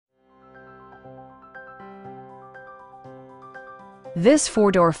This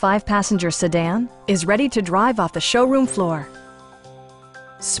four-door, five-passenger sedan is ready to drive off the showroom floor.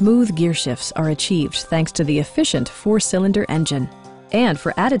 Smooth gear shifts are achieved thanks to the efficient four-cylinder engine. And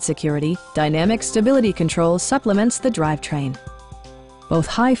for added security, dynamic stability control supplements the drivetrain. Both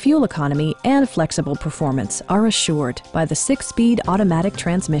high fuel economy and flexible performance are assured by the 6-speed automatic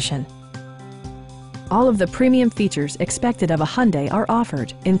transmission. All of the premium features expected of a Hyundai are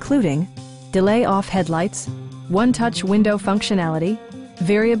offered, including delay-off headlights, one-touch window functionality,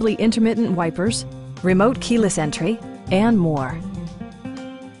 variably intermittent wipers, remote keyless entry, and more.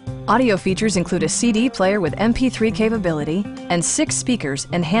 Audio features include a CD player with MP3 capability and 6 speakers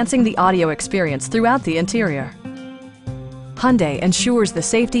enhancing the audio experience throughout the interior. Hyundai ensures the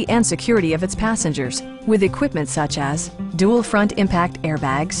safety and security of its passengers with equipment such as dual front impact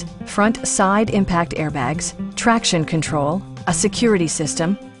airbags, front side impact airbags, traction control, a security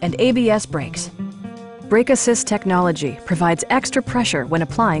system, and ABS brakes. Brake Assist technology provides extra pressure when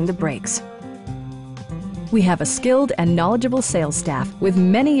applying the brakes. We have a skilled and knowledgeable sales staff with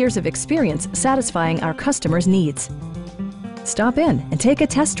many years of experience satisfying our customers' needs. Stop in and take a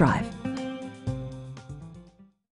test drive.